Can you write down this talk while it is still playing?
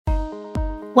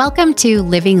Welcome to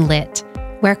Living Lit,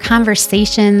 where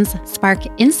conversations spark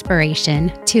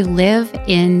inspiration to live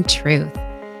in truth.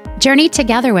 Journey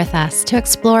together with us to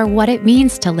explore what it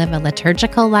means to live a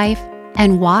liturgical life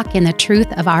and walk in the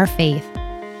truth of our faith.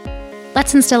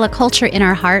 Let's instill a culture in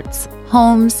our hearts,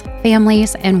 homes,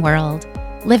 families, and world,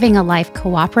 living a life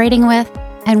cooperating with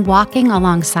and walking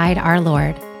alongside our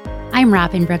Lord. I'm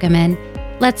Robin Brueggemann.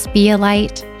 Let's be a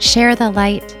light, share the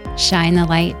light, shine the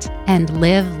light, and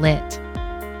live lit.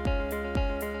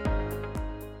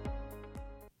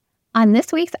 On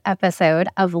this week's episode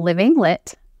of Living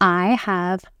Lit, I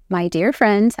have my dear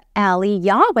friend Allie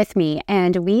Yaw with me,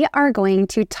 and we are going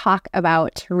to talk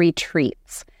about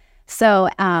retreats. So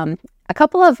a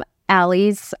couple of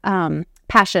Allie's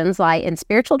passions lie in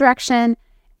spiritual direction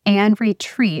and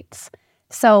retreats.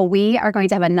 So we are going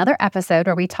to have another episode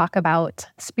where we talk about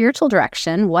spiritual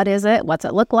direction. What is it? What's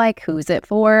it look like? Who's it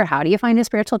for? How do you find a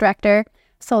spiritual director?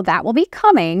 So that will be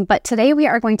coming. But today we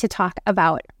are going to talk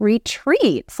about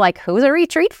retreats. Like, who's a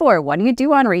retreat for? What do you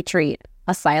do on retreat?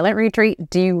 A silent retreat?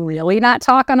 Do you really not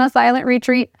talk on a silent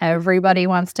retreat? Everybody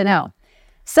wants to know.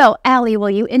 So, Allie, will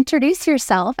you introduce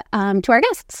yourself to our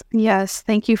guests? Yes,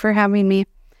 thank you for having me.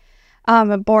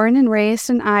 I'm born and raised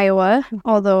in Iowa,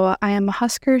 although I am a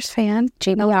Huskers fan,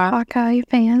 JBR. Hawkeye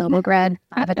fan. Global Red.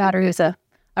 I have a daughter who's a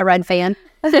Red fan.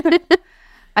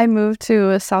 I moved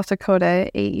to South Dakota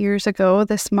 8 years ago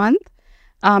this month.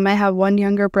 I have one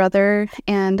younger brother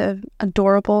and an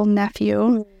adorable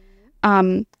nephew.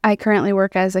 I currently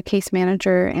work as a case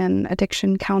manager and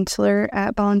addiction counselor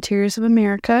at Volunteers of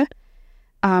America.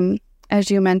 As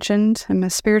you mentioned, I'm a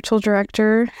spiritual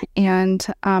director and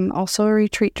also a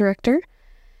retreat director.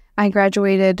 I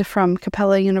graduated from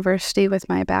Capella University with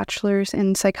my bachelor's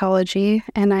in psychology,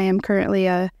 and I am currently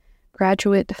a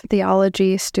graduate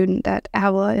theology student at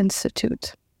Avila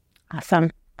Institute.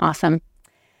 Awesome.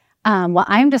 Well,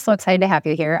 I'm just so excited to have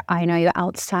you here. I know you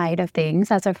outside of things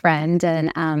as a friend,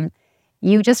 and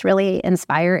you just really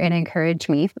inspire and encourage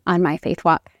me on my faith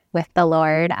walk with the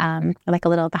Lord. Like a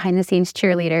little behind the scenes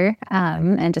cheerleader.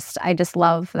 And I just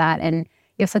love that. And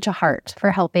you have such a heart for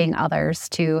helping others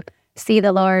to see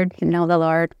the Lord, know the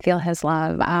Lord, feel his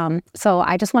love. So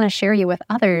I just want to share you with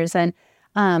others. And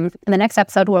in the next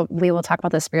episode, we will talk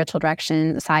about the spiritual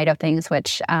direction side of things,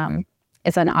 which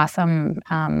is an awesome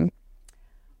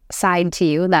side to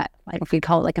you that, I don't know if you'd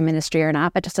call it like a ministry or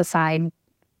not, but just a side.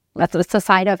 It's a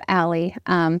side of Allie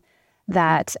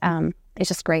that is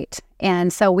just great.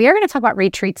 And so we are going to talk about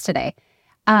retreats today.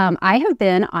 I have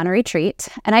been on a retreat,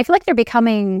 and I feel like they're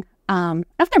becoming, I don't know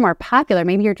if they're more popular.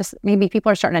 Maybe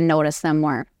people are starting to notice them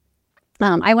more.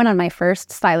 I went on my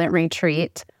first silent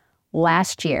retreat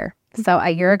last year. So a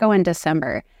year ago in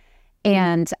December.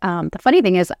 And the funny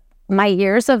thing is, my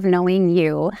years of knowing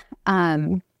you,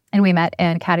 and we met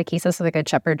in Catechesis of the Good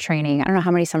Shepherd training. I don't know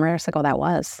how many summers ago that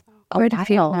was. Quite a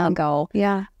few ago.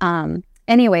 Yeah.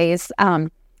 Anyways,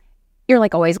 you're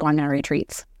like always going on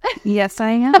retreats. Yes,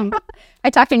 I am. I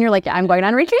talked to you and you're like, I'm going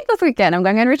on retreat this weekend. I'm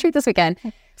going on retreat this weekend.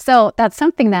 So that's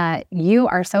something that you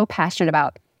are so passionate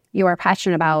about. You are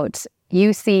passionate about.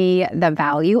 You see the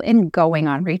value in going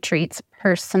on retreats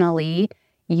personally.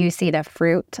 You see the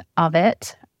fruit of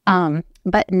it.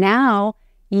 But now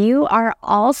you are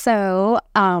also,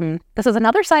 this is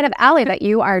another side of Allie that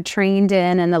you are trained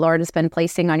in, and the Lord has been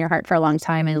placing on your heart for a long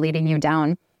time and leading you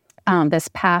down this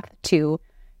path to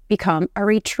become a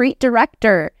retreat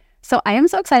director. So I am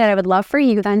so excited. I would love for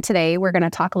you then today, we're going to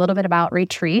talk a little bit about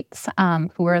retreats.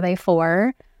 Who are they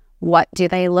for? What do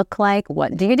they look like?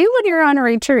 What do you do when you're on a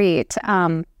retreat?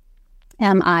 Am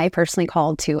I personally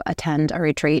called to attend a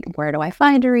retreat? Where do I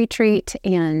find a retreat?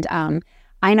 And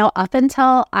I know up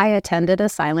until I attended a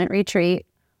silent retreat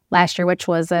last year, which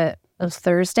was it was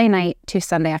Thursday night to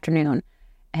Sunday afternoon.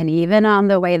 And even on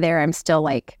the way there, I'm still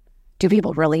like, do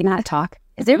people really not talk?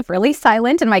 Is it really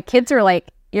silent? And my kids are like,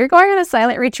 you're going on a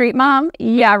silent retreat, Mom?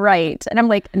 Yeah, right. And I'm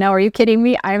like, no, are you kidding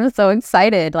me? I'm so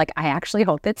excited. Like, I actually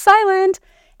hope it's silent.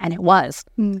 And it was.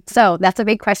 So that's a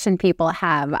big question people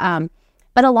have.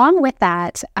 But along with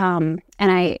that, and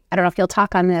I don't know if you'll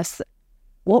talk on this,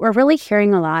 what we're really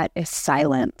hearing a lot is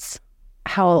silence.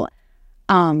 How,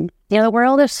 the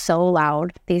world is so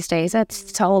loud these days.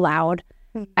 It's so loud.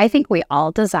 I think we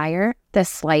all desire this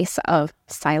slice of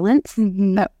silence.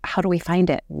 But how do we find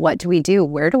it? What do we do?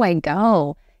 Where do I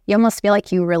go? You almost feel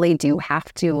like you really do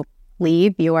have to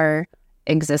leave your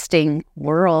existing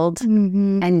world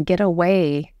and get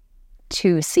away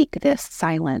to seek this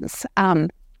silence. And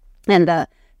the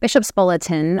Bishop's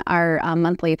Bulletin, our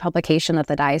monthly publication that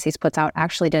the diocese puts out,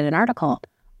 actually did an article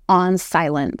on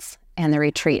silence and the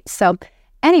retreat. So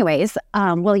anyways,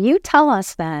 will you tell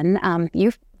us then,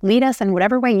 you've lead us in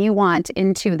whatever way you want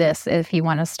into this. If you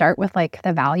want to start with like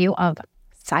the value of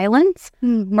silence,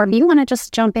 or if you want to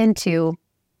just jump into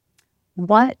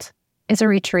what is a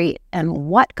retreat and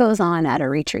what goes on at a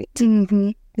retreat.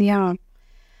 Yeah.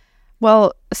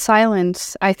 Well,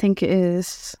 silence, I think,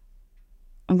 is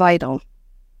vital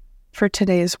for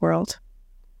today's world.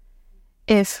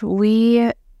 If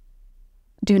we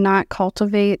do not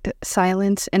cultivate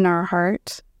silence in our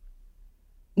hearts,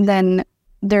 then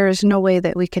there is no way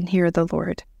that we can hear the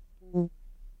Lord.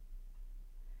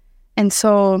 And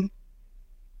so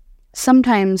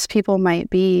sometimes people might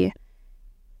be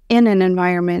in an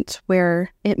environment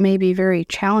where it may be very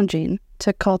challenging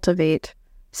to cultivate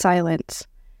silence.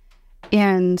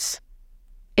 And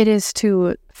it is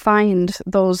to find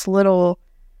those little,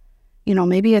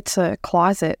 maybe it's a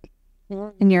closet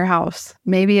in your house.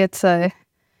 Maybe it's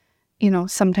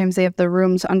sometimes they have the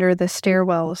rooms under the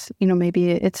stairwells.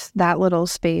 Maybe it's that little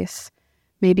space.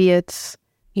 Maybe it's,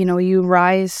 you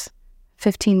rise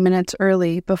 15 minutes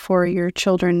early before your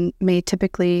children may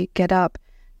typically get up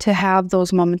to have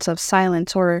those moments of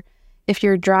silence. Or if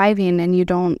you're driving and you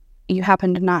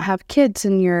happen to not have kids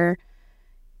in your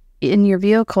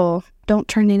vehicle, don't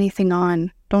turn anything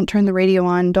on. Don't turn the radio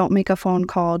on. Don't make a phone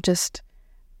call. Just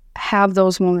have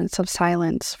those moments of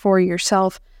silence for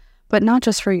yourself, but not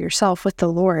just for yourself, with the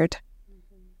Lord.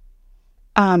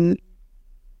 And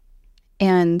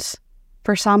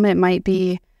for some, it might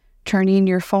be turning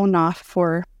your phone off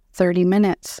for 30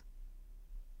 minutes.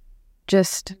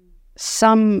 Just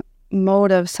some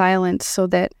mode of silence so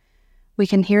that we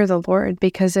can hear the Lord.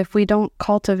 Because if we don't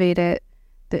cultivate it,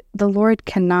 the Lord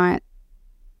cannot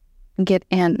get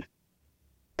in.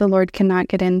 The Lord cannot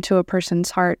get into a person's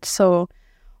heart. So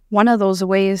one of those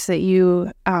ways that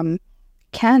you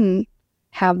can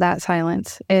have that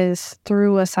silence is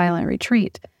through a silent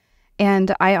retreat.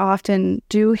 And I often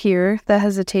do hear the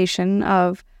hesitation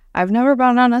of, I've never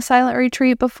been on a silent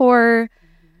retreat before.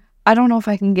 I don't know if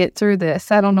I can get through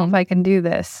this. I don't know if I can do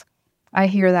this. I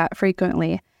hear that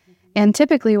frequently. And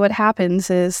typically what happens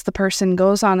is the person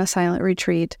goes on a silent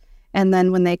retreat, and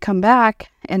then when they come back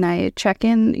and I check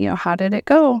in, how did it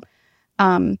go?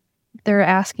 They're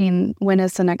asking when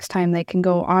is the next time they can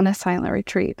go on a silent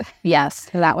retreat. Yes,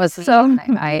 that was so.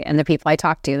 I and the people I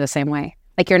talked to the same way.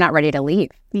 Like, you're not ready to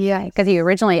leave. Yeah. Because you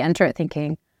originally enter it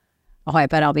thinking, oh, I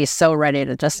bet I'll be so ready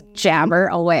to just jabber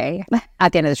away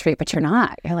at the end of the retreat, but you're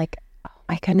not. You're like, oh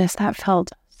my goodness, that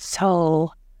felt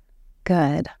so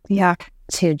good. Yeah.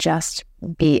 To just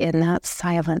be in that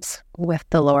silence with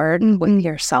the Lord, with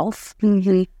yourself,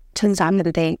 to stop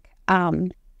and think.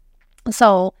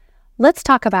 So let's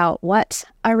talk about what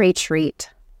a retreat.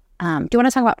 Do you want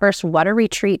to talk about first what a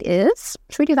retreat is?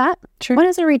 Should we do that? Sure. What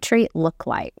does a retreat look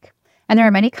like? And there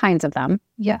are many kinds of them.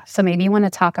 Yeah. So maybe you want to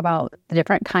talk about the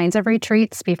different kinds of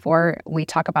retreats before we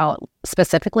talk about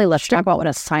specifically, let's talk about what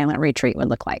a silent retreat would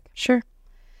look like. Sure.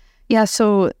 Yeah,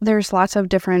 so there's lots of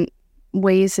different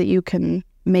ways that you can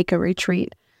make a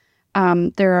retreat.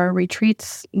 There are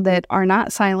retreats that are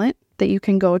not silent that you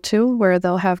can go to, where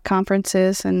they'll have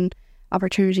conferences and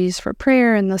opportunities for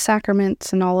prayer and the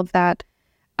sacraments and all of that.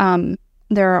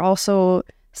 There are also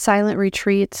silent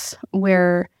retreats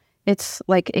where it's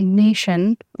like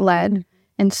Ignatian led,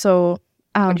 and so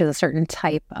which is a certain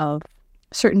type of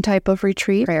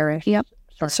retreat. Prayer-ish. Yep.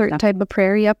 A certain type of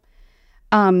prayer. Yep.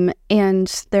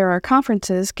 And there are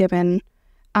conferences given,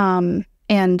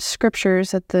 and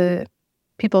scriptures that the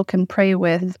people can pray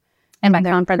with. And by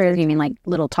conferences, you mean like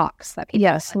little talks that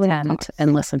people attend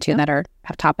and listen to that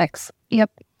have topics. Yep.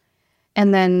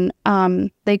 And then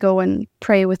they go and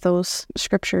pray with those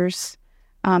scriptures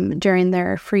during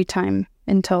their free time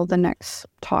until the next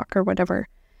talk or whatever.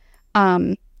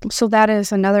 So that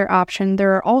is another option.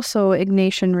 There are also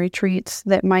Ignatian retreats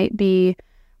that might be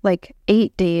like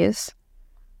 8 days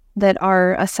that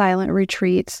are a silent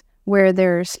retreat where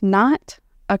there's not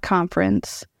a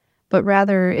conference, but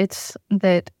rather it's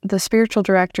that the spiritual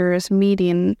director is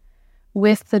meeting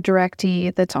with the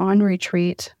directee that's on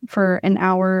retreat for an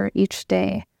hour each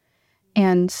day.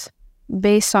 And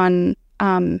based on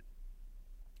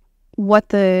what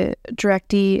the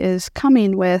directee is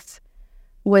coming with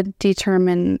would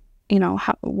determine,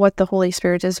 what the Holy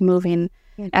Spirit is moving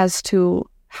as to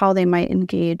how they might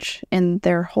engage in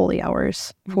their holy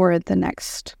hours for the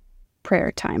next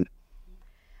prayer time.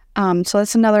 So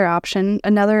that's another option.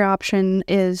 Another option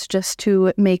is just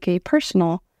to make a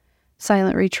personal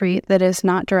silent retreat that is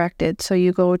not directed. So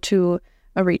you go to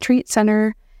a retreat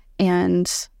center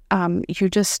and you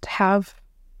just have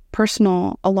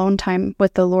personal alone time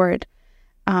with the Lord.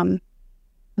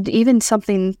 Even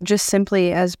something just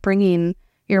simply as bringing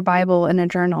your Bible and a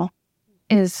journal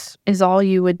is all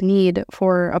you would need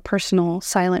for a personal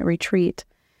silent retreat.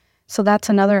 So that's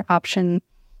another option.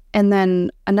 And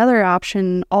then another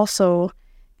option also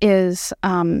is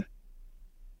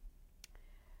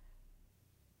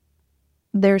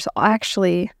there's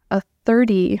actually a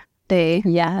 30-day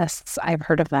Yes, I've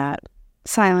heard of that.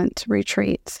 silent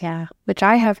retreat, Yeah. which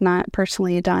I have not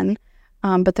personally done.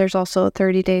 But there's also a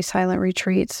 30-day silent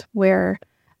retreat where,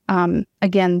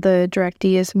 again, the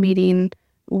directee is meeting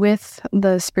with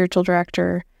the spiritual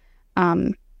director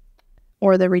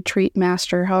or the retreat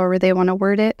master, however they want to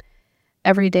word it,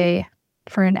 every day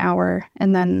for an hour.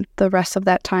 And then the rest of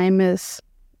that time is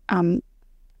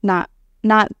not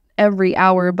every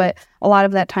hour, but a lot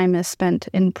of that time is spent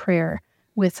in prayer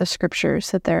with the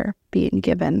scriptures that they're being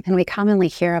given. And we commonly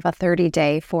hear of a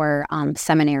 30-day for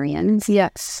seminarians.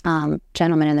 Yes.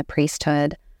 Gentlemen in the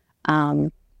priesthood.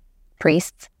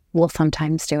 Priests will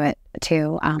sometimes do it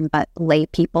too, but lay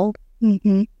people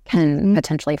Mm-hmm. can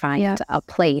potentially find Yes. a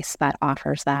place that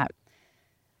offers that.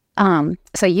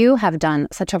 So you have done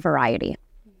such a variety.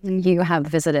 You have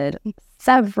visited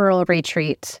several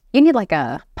retreats. You need like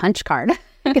a punch card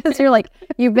because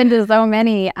you've been to so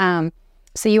many.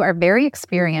 So you are very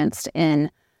experienced in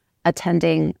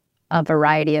attending a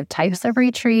variety of types of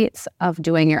retreats, of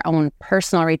doing your own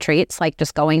personal retreats, like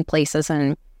just going places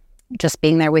and just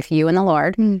being there with you and the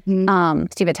Lord. Mm-hmm.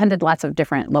 So you've attended lots of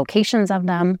different locations of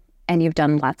them, and you've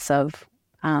done lots of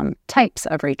types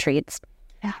of retreats.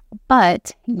 Yeah.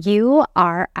 But you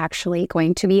are actually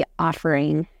going to be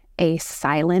offering a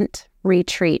silent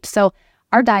retreat. So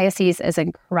our diocese is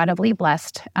incredibly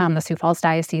blessed, the Sioux Falls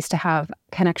Diocese, to have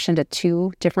connection to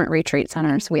 2 different retreat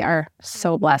centers. We are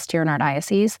so blessed here in our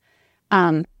diocese.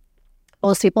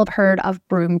 Most people have heard of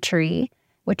Broomtree,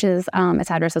 which is,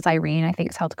 its address is Irene, I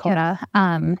think, South Dakota.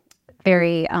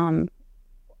 Very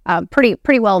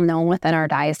pretty well known within our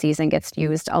diocese and gets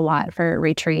used a lot for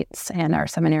retreats, and our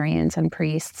seminarians and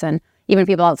priests and even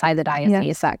people outside the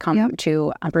diocese that come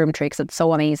to Broomtree because it's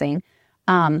so amazing.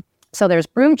 So there's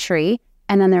Broomtree,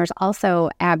 and then there's also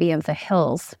Abbey of the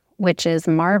Hills, which is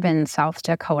Marvin, South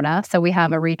Dakota. So we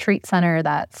have a retreat center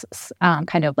that's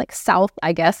kind of like south,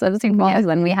 I guess, of Sioux Falls.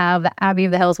 Then we have the Abbey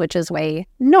of the Hills, which is way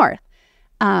north.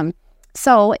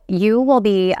 So you will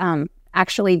be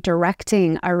actually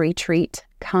directing a retreat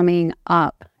coming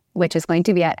up, which is going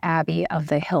to be at Abbey of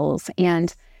the Hills.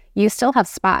 And you still have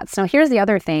spots. Now, here's the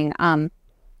other thing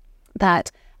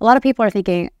that a lot of people are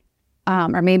thinking,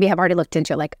 or maybe have already looked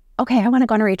into, like, okay, I want to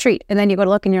go on a retreat. And then you go to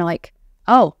look and you're like,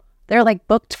 oh, they're like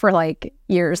booked for like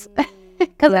years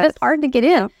because it's hard to get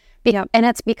in. And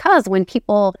it's because when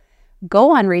people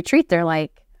go on retreat, they're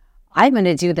like, I'm going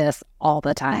to do this all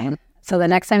the time. So the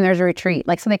next time there's a retreat,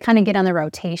 so they kind of get on the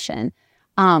rotation,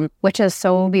 which is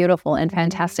so beautiful and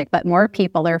fantastic. But more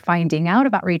people are finding out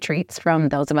about retreats from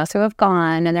those of us who have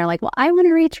gone, and they're like, well, I want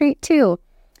to retreat too.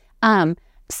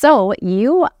 So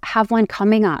you have one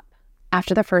coming up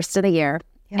after the first of the year,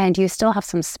 and you still have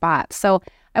some spots. So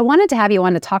I wanted to have you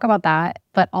on to talk about that,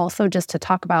 but also just to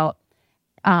talk about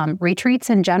retreats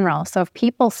in general. So if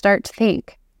people start to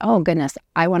think, oh goodness,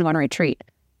 I want to go on a retreat,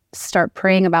 start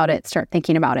praying about it, start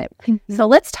thinking about it. Mm-hmm. So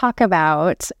let's talk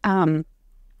about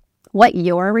what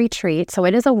your retreat, so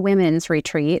it is a women's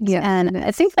retreat. Yes, and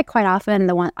it seems like quite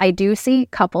often I do see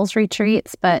couples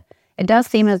retreats, but it does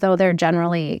seem as though they're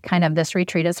generally kind of, this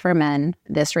retreat is for men,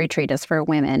 this retreat is for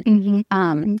women.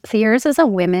 Mm-hmm. So yours is a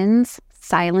women's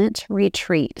silent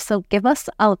retreat. So give us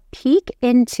a peek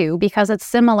into, because it's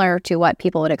similar to what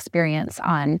people would experience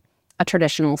on a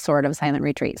traditional sort of silent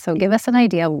retreat. So give us an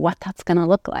idea of what that's going to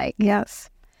look like.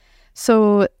 Yes.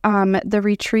 So the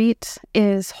retreat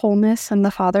is Wholeness and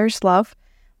the Father's Love,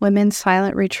 Women's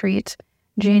Silent Retreat,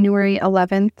 January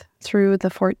 11th through the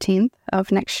 14th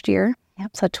of next year.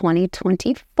 Yep, so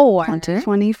 2024.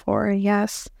 2024,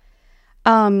 yes.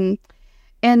 And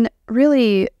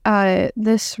really,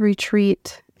 this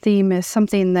retreat theme is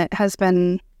something that has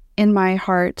been in my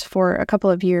heart for a couple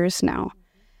of years now.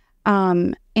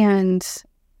 And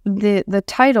the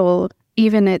title,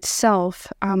 even itself,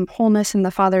 Wholeness in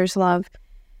the Father's Love,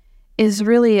 is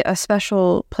really a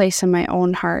special place in my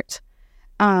own heart.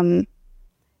 And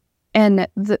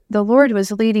the Lord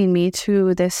was leading me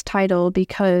to this title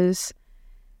because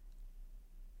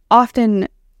often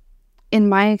in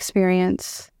my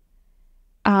experience,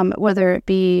 whether it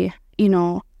be,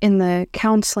 in the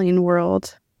counseling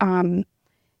world,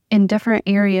 in different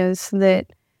areas, that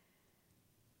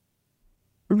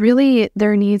really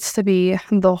there needs to be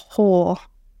the whole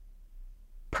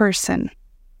person,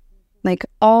 like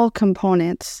all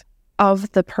components of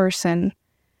the person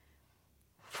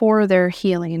for their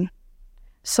healing.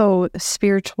 So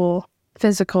spiritual,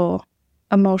 physical,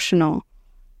 emotional,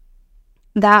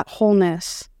 that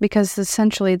wholeness, because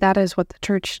essentially that is what the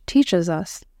church teaches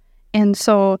us. And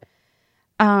so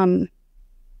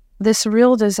this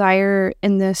real desire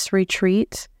in this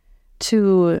retreat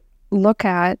to look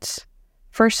at,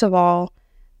 first of all,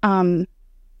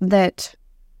 that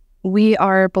we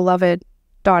are beloved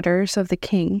daughters of the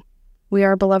King. We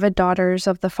are beloved daughters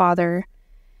of the Father.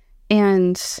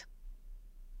 And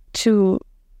to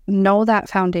know that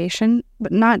foundation,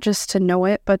 but not just to know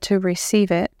it, but to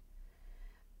receive it.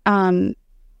 And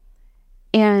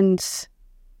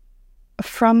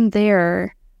from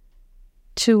there,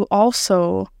 to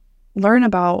also learn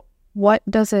about what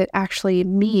does it actually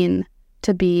mean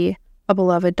to be a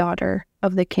beloved daughter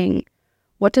of the King.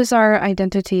 What does our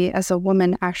identity as a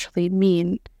woman actually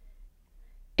mean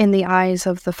in the eyes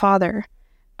of the Father?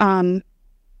 And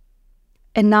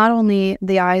not only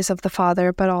the eyes of the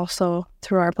Father, but also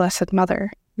through our Blessed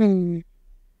Mother.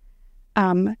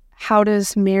 How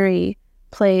does Mary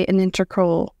play an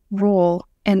integral role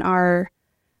in our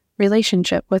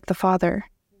relationship with the Father?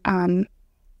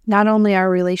 Not only our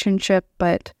relationship,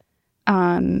 but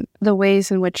the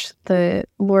ways in which the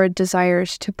Lord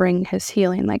desires to bring his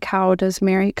healing. Like, how does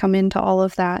Mary come into all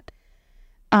of that?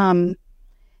 And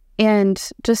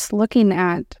just looking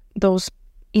at those,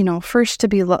 first to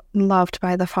be loved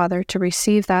by the Father, to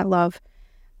receive that love,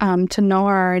 to know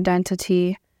our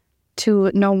identity,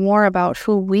 to know more about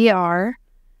who we are,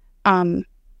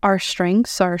 our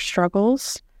strengths, our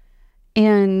struggles,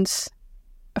 and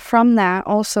from that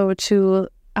also to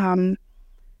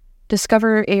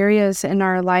discover areas in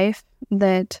our life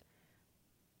that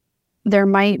there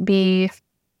might be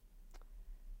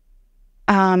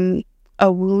a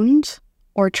wound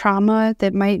or trauma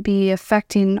that might be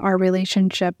affecting our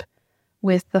relationship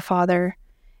with the Father.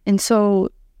 And so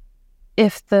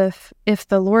if the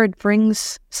Lord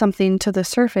brings something to the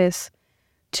surface,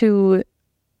 to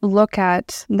look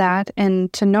at that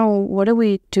and to know, what do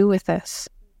we do with this?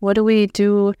 What do we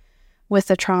do with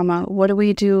the trauma? What do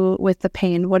we do with the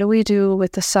pain? What do we do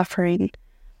with the suffering?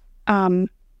 But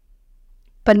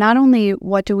not only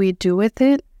what do we do with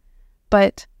it,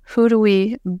 but who do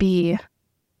we be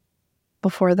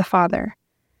before the Father?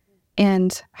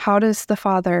 And how does the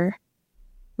Father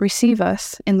receive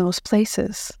us in those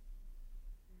places?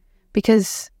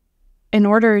 Because in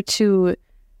order to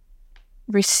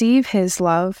receive his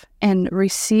love and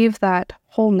receive that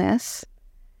wholeness,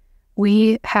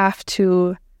 we have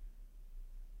to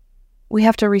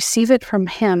receive it from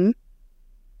him,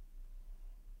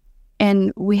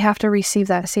 and we have to receive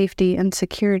that safety and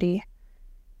security.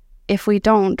 If we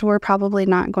don't, we're probably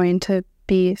not going to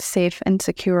be safe and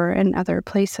secure in other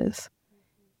places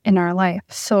in our life.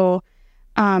 So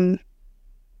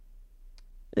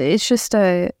it's just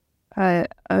an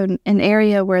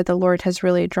area where the Lord has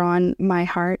really drawn my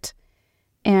heart,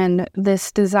 and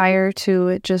this desire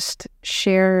to just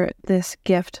share this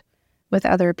gift with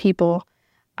other people.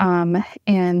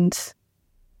 And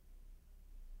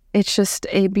it's just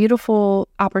a beautiful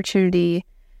opportunity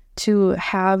to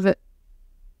have an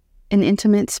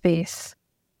intimate space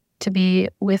to be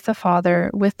with the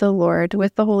Father, with the Lord,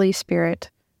 with the Holy Spirit,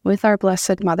 with our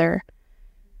Blessed Mother.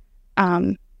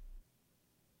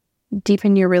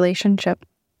 Deepen your relationship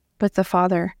with the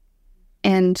Father,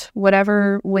 and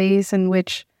whatever ways in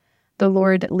which the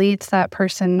Lord leads that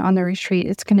person on the retreat,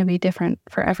 it's going to be different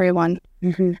for everyone.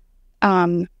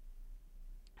 And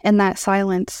that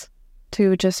silence,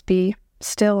 to just be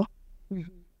still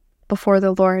before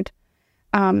the Lord.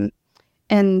 And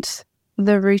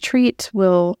the retreat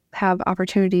will have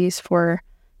opportunities for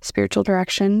spiritual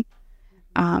direction,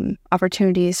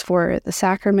 opportunities for the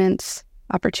sacraments,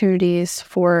 opportunities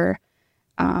for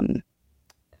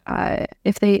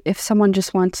if someone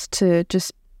just wants to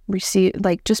just receive,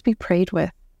 like, just be prayed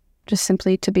with, just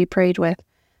simply to be prayed with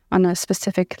on a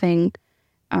specific thing.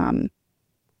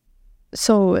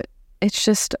 So it's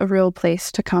just a real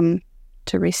place to come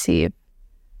to receive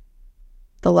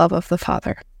the love of the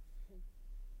Father.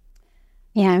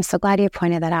 Yeah, I'm so glad you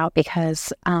pointed that out,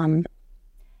 because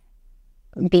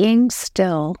being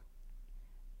still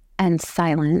and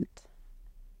silent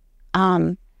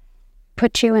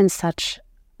put you in such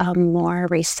a more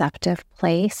receptive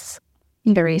place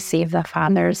to receive the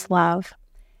Father's love.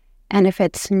 And if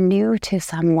it's new to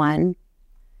someone,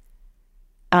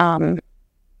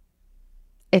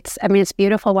 it's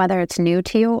beautiful whether it's new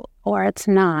to you or it's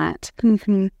not.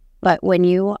 But when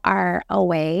you are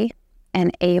away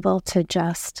and able to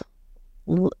just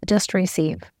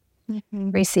receive,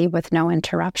 receive with no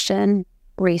interruption,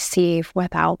 receive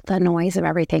without the noise of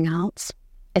everything else,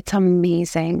 it's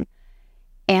amazing.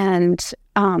 And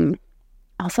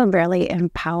also really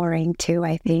empowering too,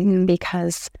 I think,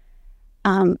 because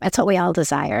it's what we all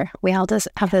desire. We all just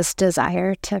have this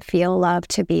desire to feel loved,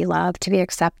 to be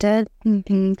accepted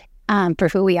for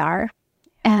who we are.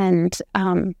 And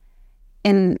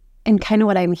in kind of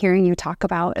what I'm hearing you talk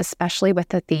about, especially with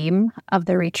the theme of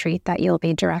the retreat that you'll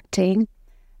be directing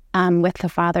with the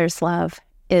Father's love,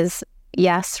 is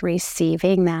yes,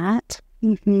 receiving that.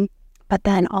 But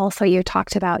then also you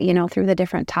talked about, through the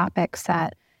different topics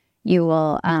that you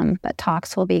will, that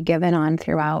talks will be given on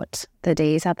throughout the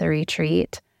days at the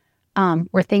retreat,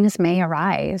 where things may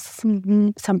arise.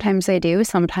 Sometimes they do,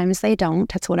 sometimes they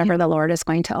don't. It's whatever the Lord is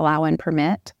going to allow and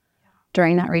permit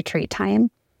during that retreat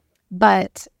time.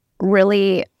 But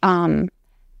really,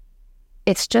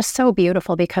 it's just so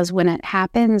beautiful because when it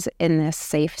happens in this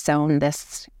safe zone,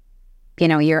 this,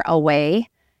 you're away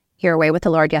with the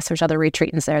Lord. Yes, there's other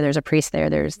retreatants there. There's a priest there.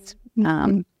 There's,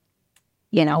 where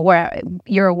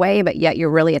you're away, but yet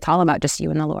it's all about just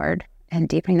you and the Lord and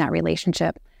deepening that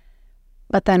relationship.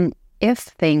 But then if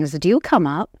things do come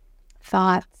up,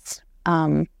 thoughts,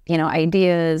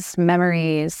 ideas,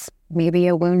 memories, maybe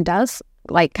a wound does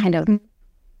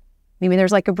maybe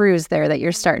there's like a bruise there that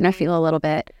you're starting to feel a little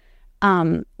bit.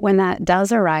 When that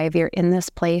does arrive, you're in this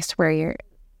place where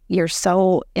you're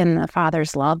so in the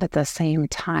Father's love at the same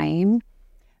time,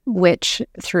 which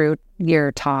through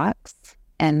your talks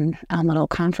and little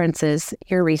conferences,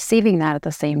 you're receiving that at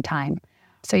the same time.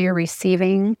 So you're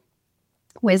receiving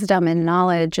wisdom and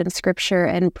knowledge and scripture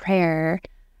and prayer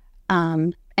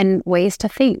and ways to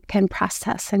think and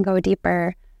process and go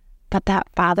deeper. But that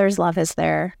Father's love is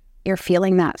there. You're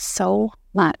feeling that so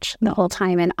much the whole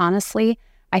time. And honestly,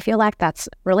 I feel like that's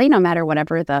really no matter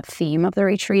whatever the theme of the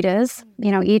retreat is.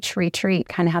 Each retreat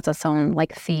kind of has its own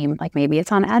theme. Like maybe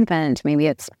it's on Advent, maybe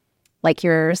it's like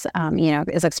yours,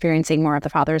 is experiencing more of the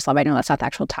Father's love. I know that's not the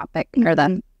actual topic or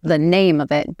the name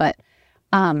of it, but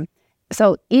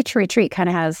so each retreat kind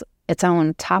of has its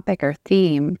own topic or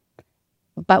theme.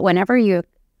 But whenever you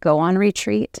go on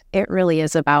retreat, it really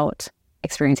is about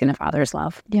experiencing the Father's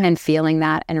love and feeling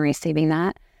that and receiving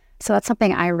that. So that's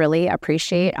something I really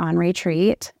appreciate on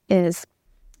retreat, is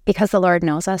because the Lord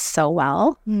knows us so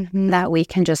well that we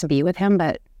can just be with him.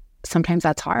 But sometimes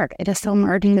that's hard. It is so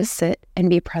hard to sit and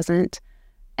be present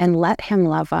and let him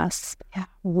love us.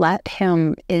 Let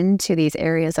him into these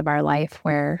areas of our life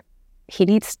where he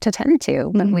needs to tend to,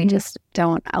 but we just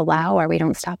don't allow, or we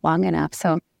don't stop long enough.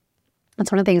 So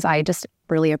that's one of the things I just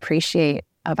really appreciate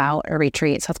about a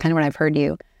retreat. So that's kind of what I've heard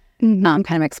you kind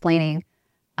of explaining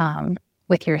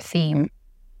with your theme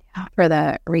for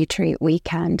the retreat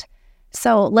weekend.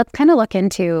 So let's kind of look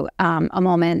into a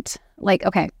moment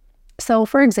okay, so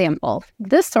for example,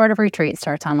 this sort of retreat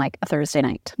starts on a Thursday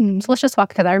night. So let's just walk,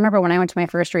 because I remember when I went to my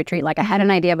first retreat, I had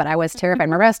an idea, but I was terrified. I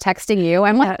remember I was texting you.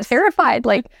 I'm terrified.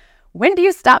 When do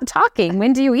you stop talking?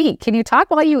 When do you eat? Can you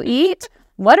talk while you eat?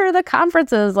 What are the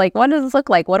conferences? What does this look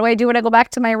like? What do I do when I go back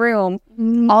to my room?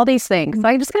 All these things. So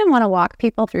I just kind of want to walk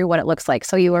people through what it looks like.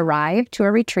 So you arrive to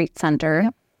a retreat center.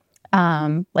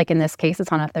 In this case,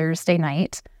 it's on a Thursday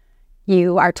night.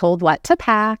 You are told what to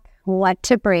pack, what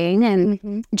to bring.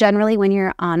 And generally when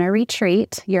you're on a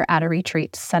retreat, you're at a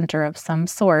retreat center of some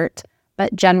sort.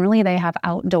 But generally they have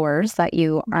outdoors that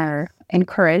you are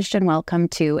encouraged and welcome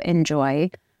to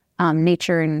enjoy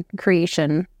nature and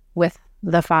creation with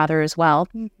the Father as well.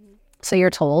 So you're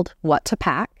told what to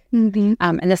pack. And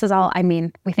this is all,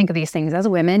 we think of these things as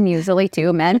women usually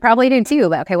too. Men probably do too,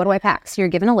 but okay, what do I pack? So you're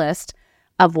given a list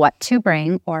of what to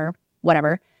bring or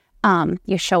whatever.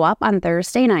 You show up on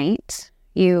Thursday night.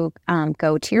 You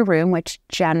go to your room, which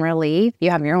generally you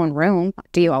have your own room.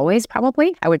 Do you always?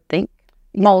 Probably, I would think.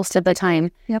 Most of the time.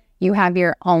 You have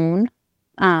your own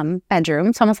bedroom.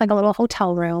 It's almost like a little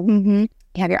hotel room.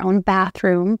 You have your own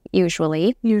bathroom,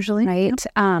 usually, right?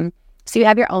 So you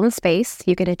have your own space.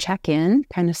 You get to check in,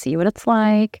 kind of see what it's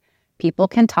like. People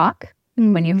can talk.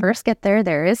 When you first get there,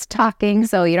 there is talking.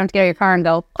 So you don't have to get out of your car and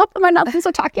go, oh, I'm not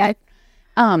so talk yet.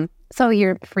 So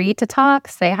you're free to talk,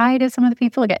 say hi to some of the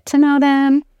people, get to know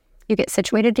them. You get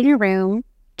situated in your room,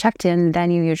 checked in.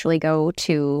 Then you usually go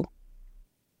to,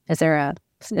 is there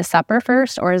a supper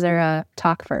first or is there a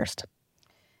talk first?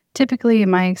 Typically,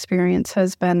 my experience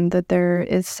has been that there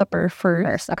is supper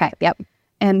first. Okay, yep.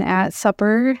 And at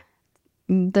supper,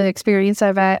 the experience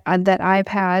that I've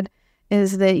had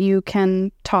is that you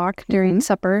can talk during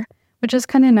supper, which is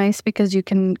kind of nice because you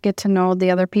can get to know the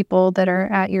other people that are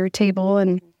at your table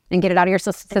and get it out of your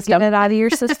system. Get it out of your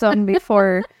system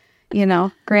before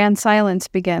grand silence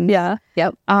begins. Yeah.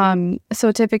 Yep.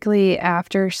 So typically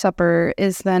after supper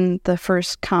is then the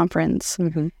first conference.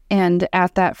 Mm-hmm. And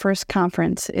at that first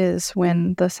conference is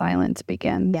when the silence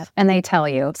begins. Yep. And they tell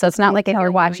you. So it's not like if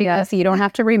you're watching us, you don't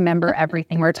have to remember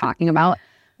everything we're talking about,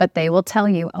 but they will tell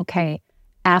you, okay,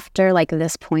 after like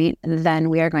this point, then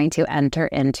we are going to enter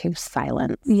into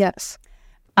silence. Yes.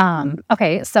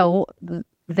 Okay. So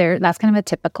that's kind of a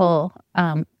typical,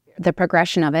 the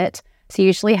progression of it. So you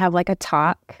usually have like a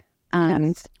talk,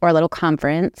 or a little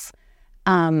conference.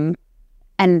 And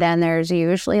then there's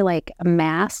usually like a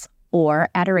mass or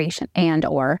adoration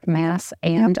or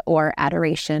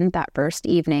adoration that first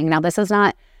evening. Now, this is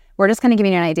not, we're just kind of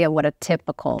giving you an idea of what a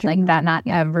typical, like that not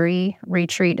every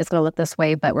retreat is going to look this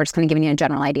way, but we're just kind of giving you a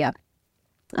general idea.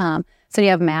 So you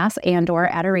have mass and or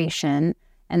adoration,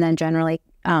 and then generally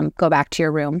go back to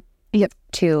your room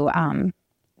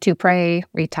to pray,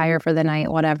 retire for the night,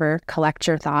 whatever, collect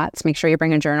your thoughts, make sure you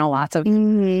bring a journal, lots of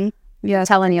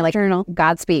telling you like journal.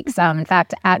 God speaks. In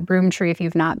fact, at Broomtree, if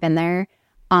you've not been there,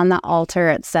 on the altar,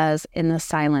 it says, in the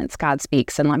silence, God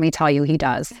speaks. And let me tell you, he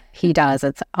does. He does.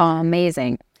 It's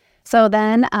amazing. So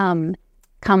then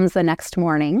comes the next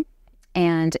morning,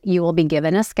 and you will be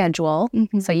given a schedule.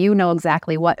 Mm-hmm. So you know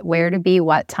exactly where to be,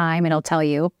 what time. It'll tell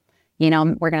you, we're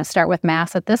going to start with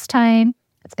mass at this time.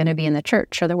 It's going to be in the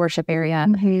church or the worship area.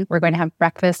 Mm-hmm. We're going to have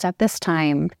breakfast at this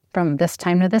time, from this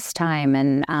time to this time.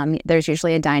 And there's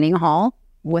usually a dining hall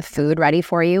with food ready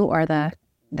for you, or the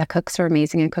cooks are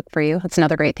amazing and cook for you. That's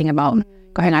another great thing about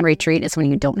going on retreat is when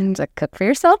you don't have to cook for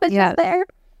yourself. It's just there.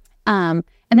 And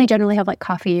they generally have like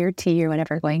coffee or tea or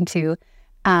whatever going to.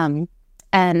 And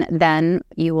then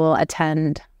you will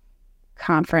attend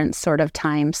conference sort of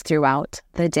times throughout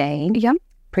the day. Yep.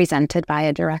 Presented by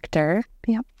a director.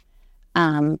 Yep.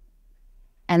 And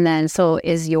then, so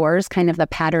is yours kind of the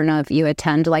pattern of you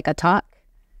attend like a talk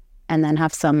and then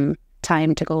have some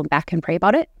time to go back and pray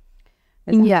about it?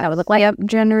 Yeah, that would look like. Yep,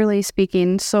 generally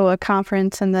speaking. So a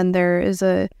conference, and then there is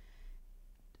a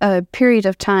period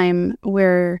some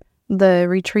where the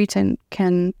retreatant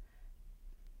can,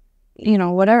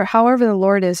 however the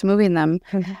Lord is moving them.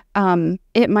 Mm-hmm.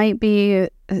 It might be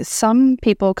some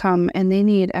people come and they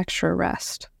need extra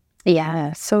rest.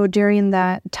 Yeah. So during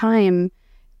that time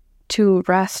to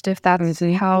rest, if that's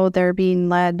how they're being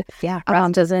led. Yeah,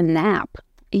 rest is a nap.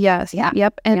 Yes. Yeah.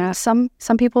 Yep. And some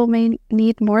people may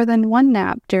need more than one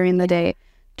nap during the day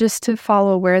just to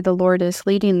follow where the Lord is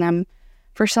leading them.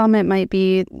 For some, it might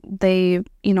be they,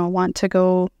 want to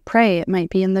go pray. It might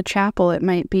be in the chapel. It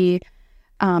might be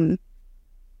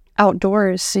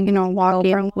outdoors,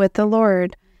 walking with the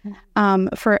Lord.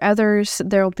 For others,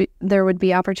 there would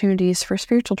be opportunities for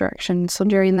spiritual direction. So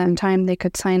during that time, they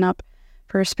could sign up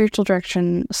for a spiritual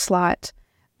direction slot.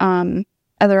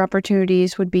 Other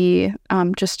opportunities would be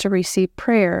just to receive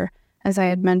prayer, as I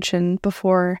had mentioned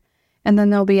before. And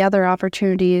then there'll be other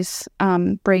opportunities,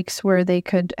 breaks where they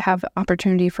could have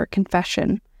opportunity for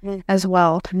confession as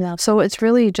well. Yeah. So it's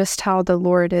really just how the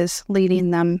Lord is leading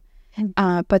them.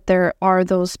 But there are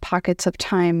those pockets of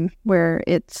time where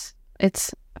it's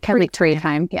kind of free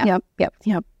time. Yeah.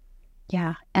 Yep.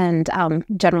 Yeah. And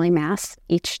generally mass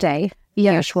each day,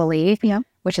 usually. Yep.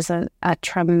 Which is a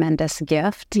tremendous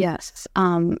gift. Yes.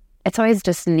 It's always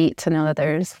just neat to know that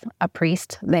there's a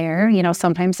priest there.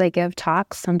 Sometimes they give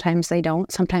talks, sometimes they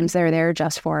don't. Sometimes they're there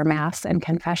just for mass and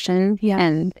confession. Yeah.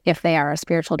 And if they are a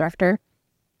spiritual director.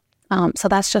 So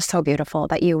that's just so beautiful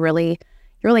that you really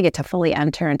get to fully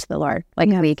enter into the Lord. Like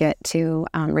we get to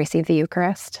receive the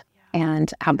Eucharist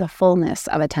and have the fullness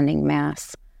of attending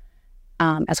mass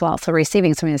as well. So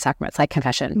receiving so many sacraments like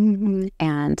confession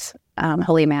and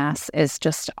Holy Mass is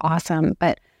just awesome.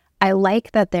 But I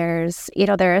like that there's,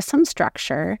 there is some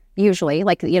structure usually,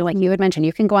 like you had mentioned,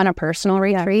 you can go on a personal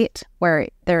retreat where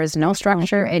there is no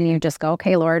structure and you just go,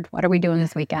 okay, Lord, what are we doing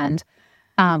this weekend?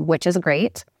 Which is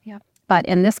great. Yeah. But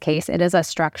in this case, it is a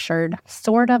structured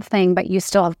sort of thing, but you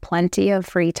still have plenty of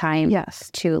free time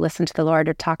to listen to the Lord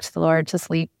or talk to the Lord, to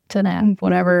sleep, to nap,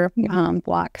 whatever,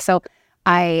 walk. So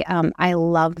I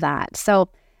love that. So,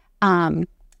 and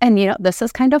this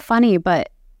is kind of funny,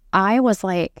 but I was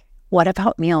like, what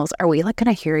about meals? Are we like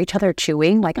going to hear each other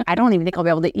chewing? Like, I don't even think I'll be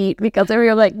able to eat because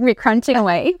we're like, we're crunching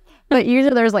away. But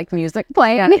usually there's like music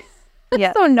playing.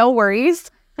 Yeah. So no worries.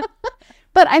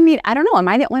 But I mean, I don't know. Am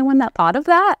I the only one that thought of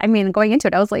that? I mean, going into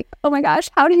it, I was like, oh my gosh,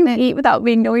 how do you eat without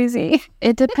being noisy?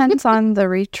 It depends on the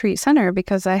retreat center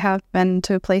because I have been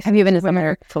to a place. Have you been to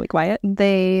somewhere fully quiet?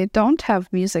 They don't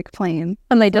have music playing.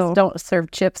 And they just don't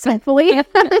serve chips, hopefully.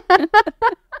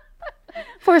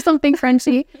 For something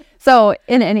crunchy. So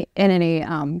in any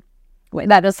way,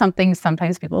 that is something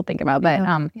sometimes people think about.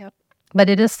 But But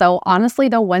it is so, honestly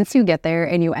though, once you get there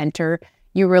and you enter,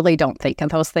 you really don't think of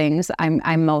those things.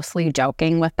 I'm mostly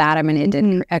joking with that. I mean, it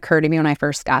did occur to me when I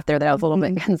first got there that I was a little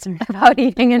bit concerned about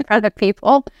eating in front of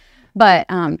people, but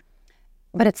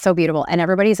it's so beautiful, and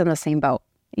everybody's in the same boat.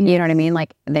 You know what I mean?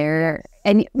 Like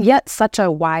and yet such a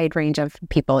wide range of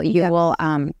people you will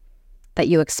that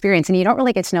you experience, and you don't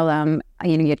really get to know them.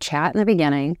 You chat in the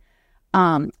beginning.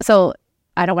 So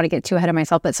I don't want to get too ahead of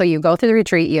myself, but so you go through the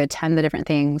retreat, you attend the different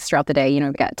things throughout the day.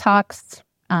 You've got talks,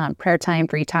 prayer time,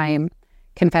 free time,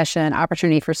 confession,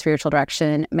 opportunity for spiritual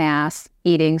direction, mass,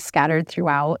 eating scattered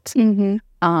throughout. Is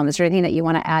there anything that you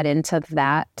want to add into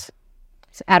that?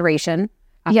 Adoration.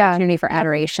 Opportunity for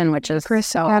adoration, which is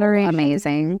so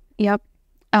amazing. Yep.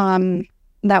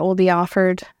 That will be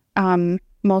offered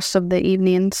most of the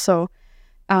evenings. So,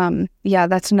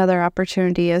 that's another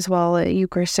opportunity as well, a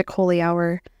Eucharistic Holy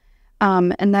Hour.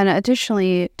 And then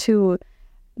additionally,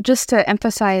 just to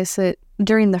emphasize that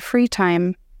during the free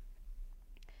time,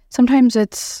 sometimes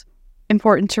it's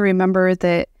important to remember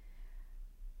that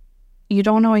you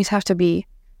don't always have to be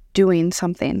doing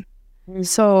something.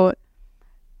 So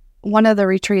one of the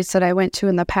retreats that I went to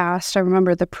in the past, I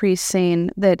remember the priest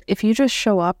saying that if you just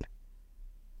show up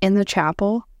in the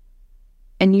chapel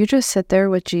and you just sit there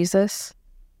with Jesus,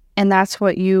 and that's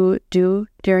what you do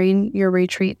during your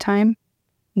retreat time,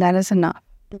 that is enough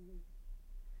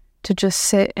to just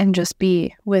sit and just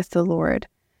be with the Lord.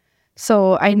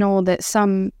 So I know that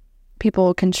some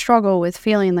people can struggle with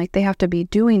feeling like they have to be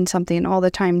doing something all the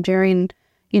time during,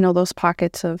 those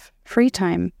pockets of free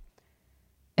time.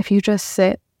 If you just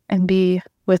sit and be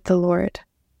with the Lord,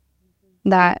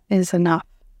 that is enough.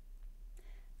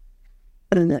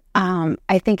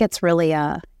 I think it's really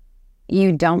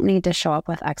you don't need to show up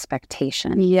with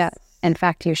expectations. Yes. In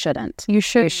fact, you shouldn't. You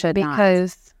should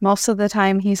because most of the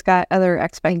time he's got other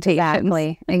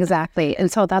expectations. Exactly.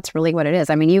 And so that's really what it is.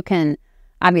 I mean,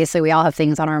 obviously we all have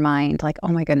things on our mind like, oh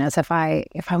my goodness, if I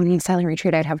went in silent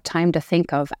retreat, I'd have time to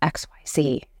think of X, Y,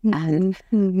 Z.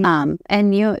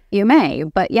 And you may,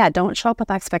 but don't show up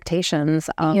with expectations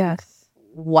of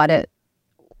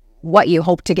what you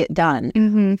hope to get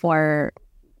done or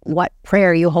what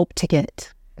prayer you hope to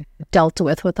get dealt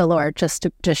with the Lord. Just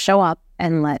to show up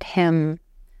and let him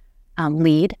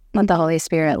lead, let the Holy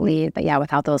Spirit lead, but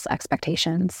without those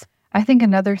expectations. I think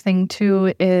another thing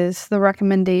too is the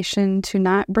recommendation to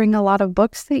not bring a lot of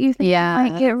books that you think you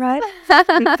might get read,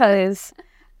 because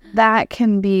that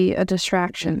can be a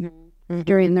distraction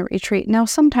during the retreat. Now,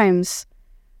 sometimes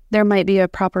there might be a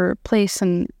proper place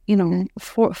and,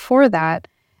 for that,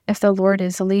 if the Lord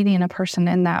is leading a person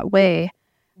in that way.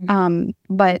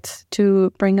 But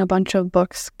to bring a bunch of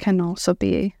books can also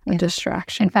be a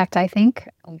distraction. In fact, I think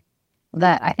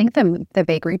the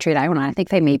big retreat I went on, I think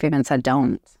they maybe even said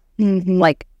don't.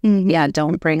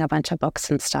 Don't bring a bunch of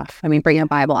books and stuff. I mean, bring a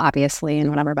Bible, obviously, and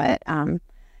whatever, but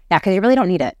because you really don't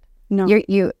need it. No.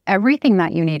 You everything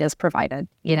that you need is provided,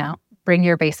 Bring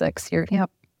your basics, your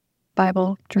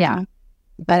Bible, journal.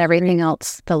 But everything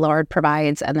else the Lord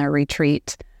provides, and the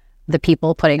retreat, the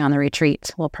people putting on the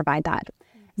retreat will provide that.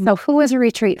 So who is a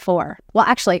retreat for? Well,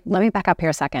 actually, let me back up here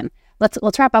a second. Let's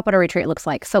wrap up what a retreat looks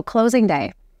like. So closing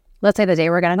day. Let's say the day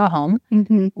we're going to go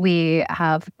home, we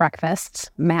have breakfast,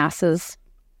 masses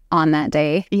on that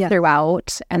day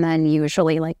throughout, and then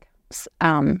usually like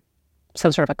some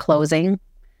sort of a closing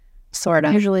sort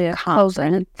of usually a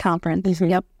conference.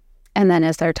 Yep. And then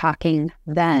as they're talking,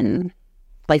 then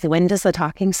like when does the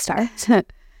talking start?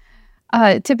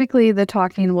 Typically the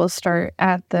talking will start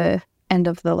at the end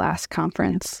of the last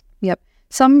conference. Yep.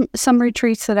 Some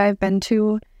retreats that I've been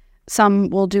to, some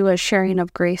will do a sharing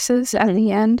of graces at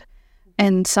the end,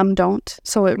 and some don't.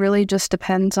 So it really just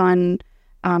depends on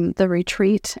the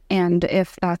retreat and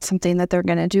if that's something that they're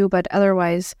going to do. But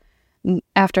otherwise,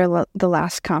 after the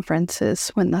last conference is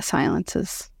when the silence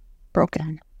is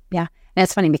broken. Yeah. And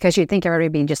it's funny because you'd think everybody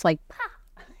would be just like,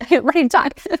 ready to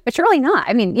talk, but you're really not.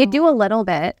 I mean, you do a little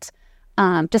bit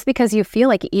just because you feel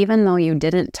like even though you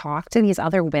didn't talk to these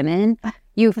other women,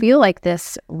 you feel like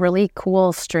this really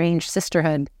cool, strange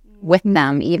sisterhood with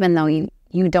them, even though you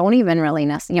don't even really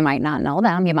you might not know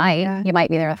them. You might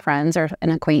be there with friends or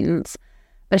an acquaintance,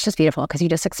 but it's just beautiful because you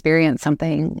just experience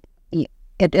something.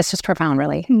 It's just profound,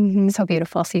 really. So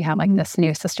beautiful. So you have like this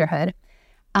new sisterhood.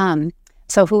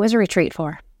 So who is a retreat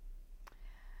for?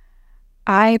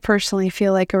 I personally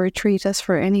feel like a retreat is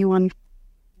for anyone.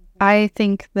 I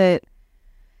think that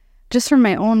just from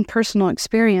my own personal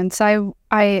experience,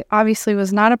 I obviously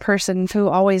was not a person who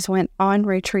always went on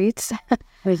retreats.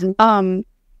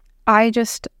 I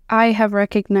have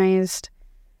recognized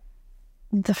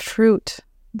the fruit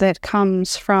that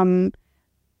comes from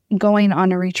going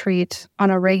on a retreat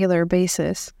on a regular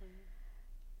basis,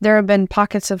 there have been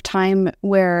pockets of time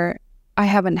where I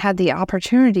haven't had the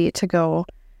opportunity to go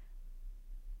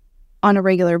on a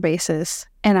regular basis,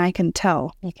 and I can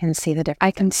tell. You can see the difference.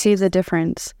 I can see the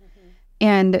difference.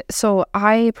 And so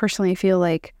I personally feel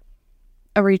like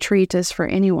a retreat is for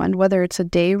anyone, whether it's a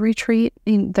day retreat.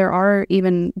 There are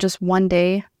even just 1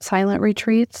 day silent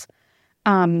retreats,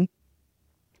 or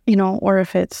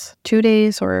if it's 2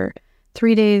 days or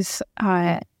 3 days.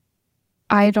 I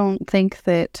don't think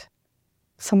that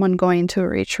someone going to a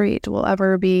retreat will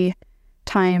ever be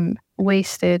time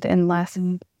wasted unless,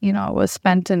 it was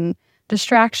spent in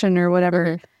distraction or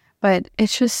whatever. But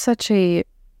it's just such a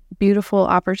beautiful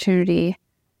opportunity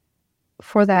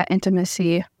for that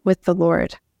intimacy with the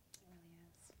Lord. It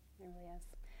really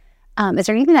is. Is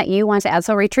there anything that you want to add?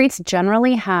 So retreats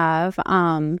generally have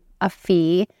a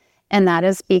fee, and that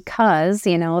is because,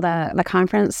 the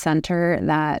conference center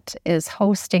that is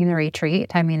hosting the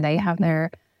retreat, they have their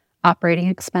operating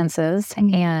expenses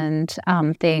and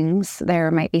things.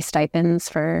 There might be stipends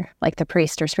for like the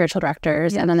priest or spiritual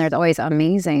directors. Yes. And then there's always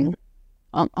amazing,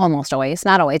 almost always,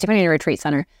 not always, depending on your retreat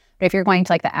center. But if you're going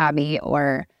to like the Abbey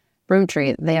or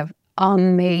Broomtree, they have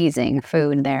amazing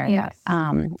food there. Yes.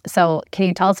 So can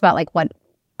you tell us about like what,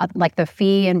 like the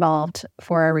fee involved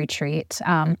for a retreat?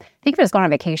 Think of it as going on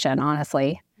vacation,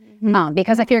 honestly. Mm-hmm.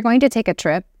 Because if you're going to take a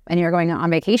trip and you're going on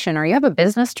vacation or you have a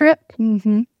business trip,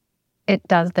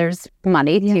 there's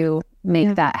money to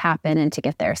make that happen and to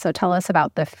get there. So tell us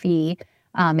about the fee,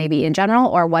 maybe in general,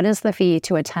 or what is the fee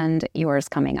to attend yours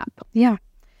coming up? Yeah.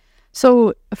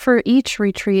 So for each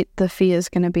retreat, the fee is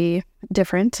going to be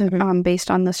different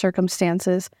based on the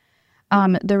circumstances.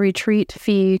 The retreat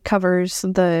fee covers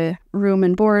the room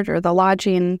and board or the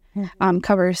lodging,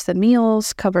 covers the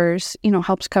meals,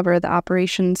 helps cover the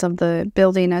operations of the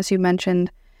building, as you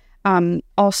mentioned.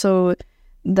 Also,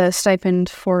 the stipend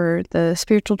for the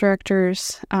spiritual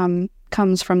directors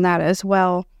comes from that as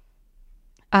well.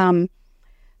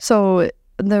 So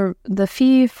the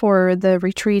fee for the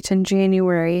retreat in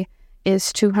January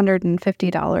is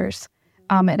 $250.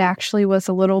 It actually was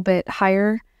a little bit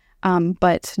higher,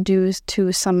 but due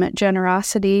to some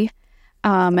generosity,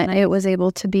 it was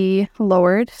able to be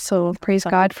lowered. So praise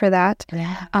God for that.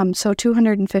 Yeah. So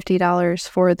 $250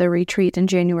 for the retreat in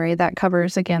January. That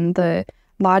covers, again, the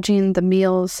lodging, the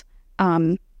meals,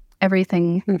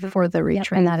 everything for the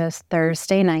retreat. Yep. And that is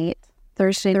Thursday night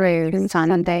through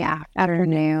Sunday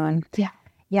afternoon.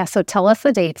 Yeah. So tell us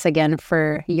the dates again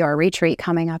for your retreat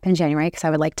coming up in January, because I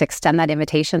would like to extend that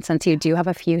invitation since you do have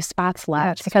a few spots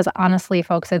left. Yes. Because honestly,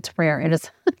 folks, it's rare. It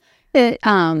is.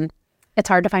 It's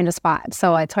hard to find a spot.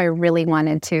 So I really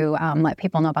wanted to let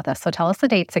people know about this. So tell us the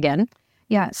dates again.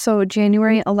 Yeah. So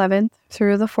January 11th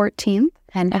through the 14th.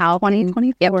 And how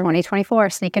 2024. Yep, 2024,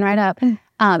 sneaking right up.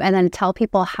 And then tell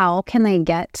people how can they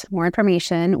get more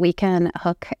information. We can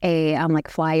hook a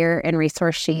flyer and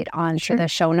resource sheet on the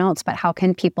show notes, but how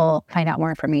can people find out more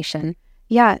information?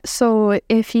 Yeah, so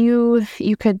if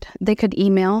they could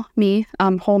email me,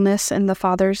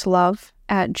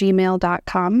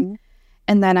 wholenessandthefatherslove@gmail.com,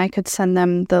 and then I could send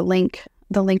them the link.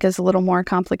 The link is a little more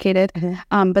complicated,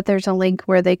 but there's a link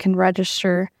where they can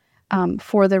register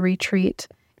for the retreat.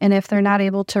 And if they're not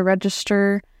able to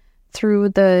register through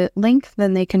the link,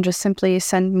 then they can just simply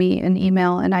send me an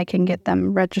email and I can get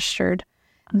them registered.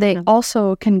 They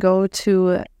also can go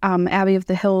to Abbey of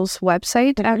the Hills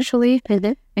website, actually,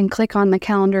 and click on the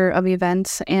calendar of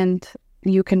events, and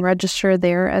you can register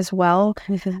there as well.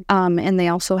 And they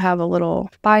also have a little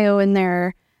bio in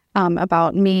there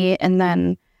about me, and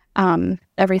then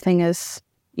everything is,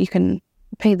 you can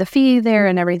pay the fee there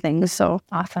and everything. So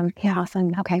awesome. Yeah,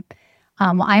 awesome. Okay.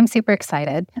 Well, I'm super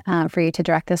excited for you to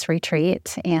direct this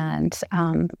retreat, and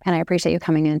I appreciate you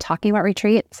coming in and talking about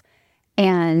retreats.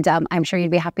 And I'm sure you'd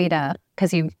be happy to,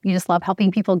 because you just love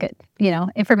helping people get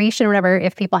information or whatever.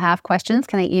 If people have questions,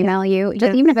 can they email you?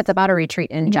 Just even if it's about a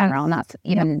retreat in general, not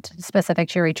even specific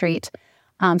to your retreat.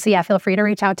 Feel free to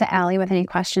reach out to Allie with any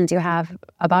questions you have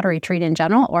about a retreat in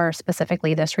general, or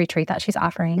specifically this retreat that she's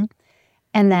offering.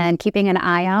 And then keeping an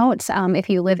eye out, if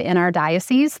you live in our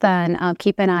diocese, then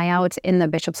keep an eye out in the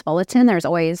Bishop's Bulletin. There's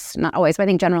always, not always, but I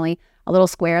think generally a little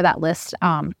square that lists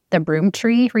the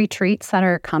Broomtree retreats that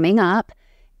are coming up,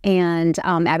 and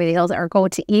Abbey of the Hills, or go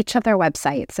to each of their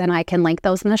websites. And I can link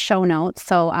those in the show notes.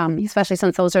 So especially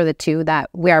since those are the two that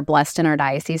we are blessed in our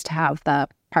diocese to have the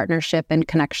partnership and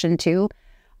connection to.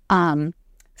 That,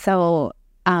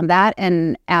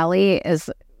 and Allie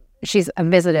she's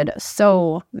visited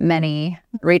so many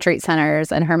retreat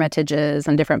centers and hermitages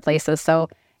and different places. So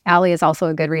Allie is also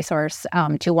a good resource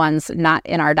to ones not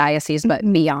in our diocese, but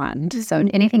beyond. So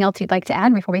anything else you'd like to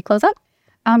add before we close up?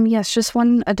 Yes, just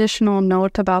one additional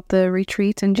note about the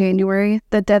retreat in January.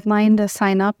 The deadline to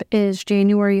sign up is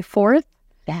January 4th.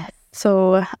 Yes.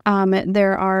 So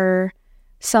there are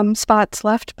some spots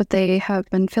left, but they have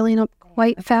been filling up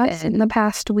quite fast in the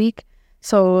past week.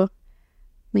 So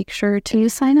make sure to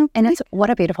sign up. And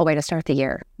what a beautiful way to start the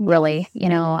year, really.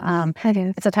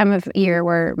 It's a time of year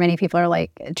where many people are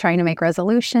like trying to make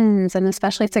resolutions, and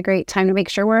especially it's a great time to make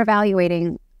sure we're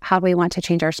evaluating how do we want to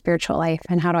change our spiritual life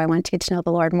and how do I want to get to know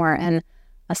the Lord more. And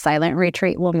a silent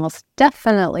retreat will most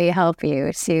definitely help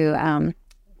you to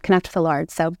connect with the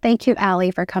Lord. So thank you, Allie,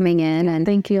 for coming in and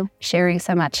thank you sharing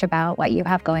so much about what you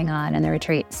have going on in the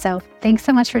retreat. So thanks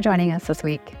so much for joining us this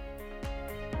week.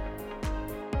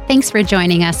 Thanks for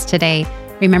joining us today.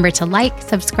 Remember to like,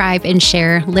 subscribe, and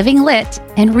share Living Lit,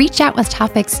 and reach out with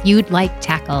topics you'd like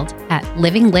tackled at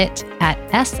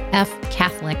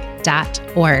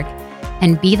livinglit@sfcatholic.org.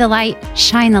 And be the light,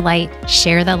 shine the light,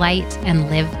 share the light, and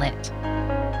live lit.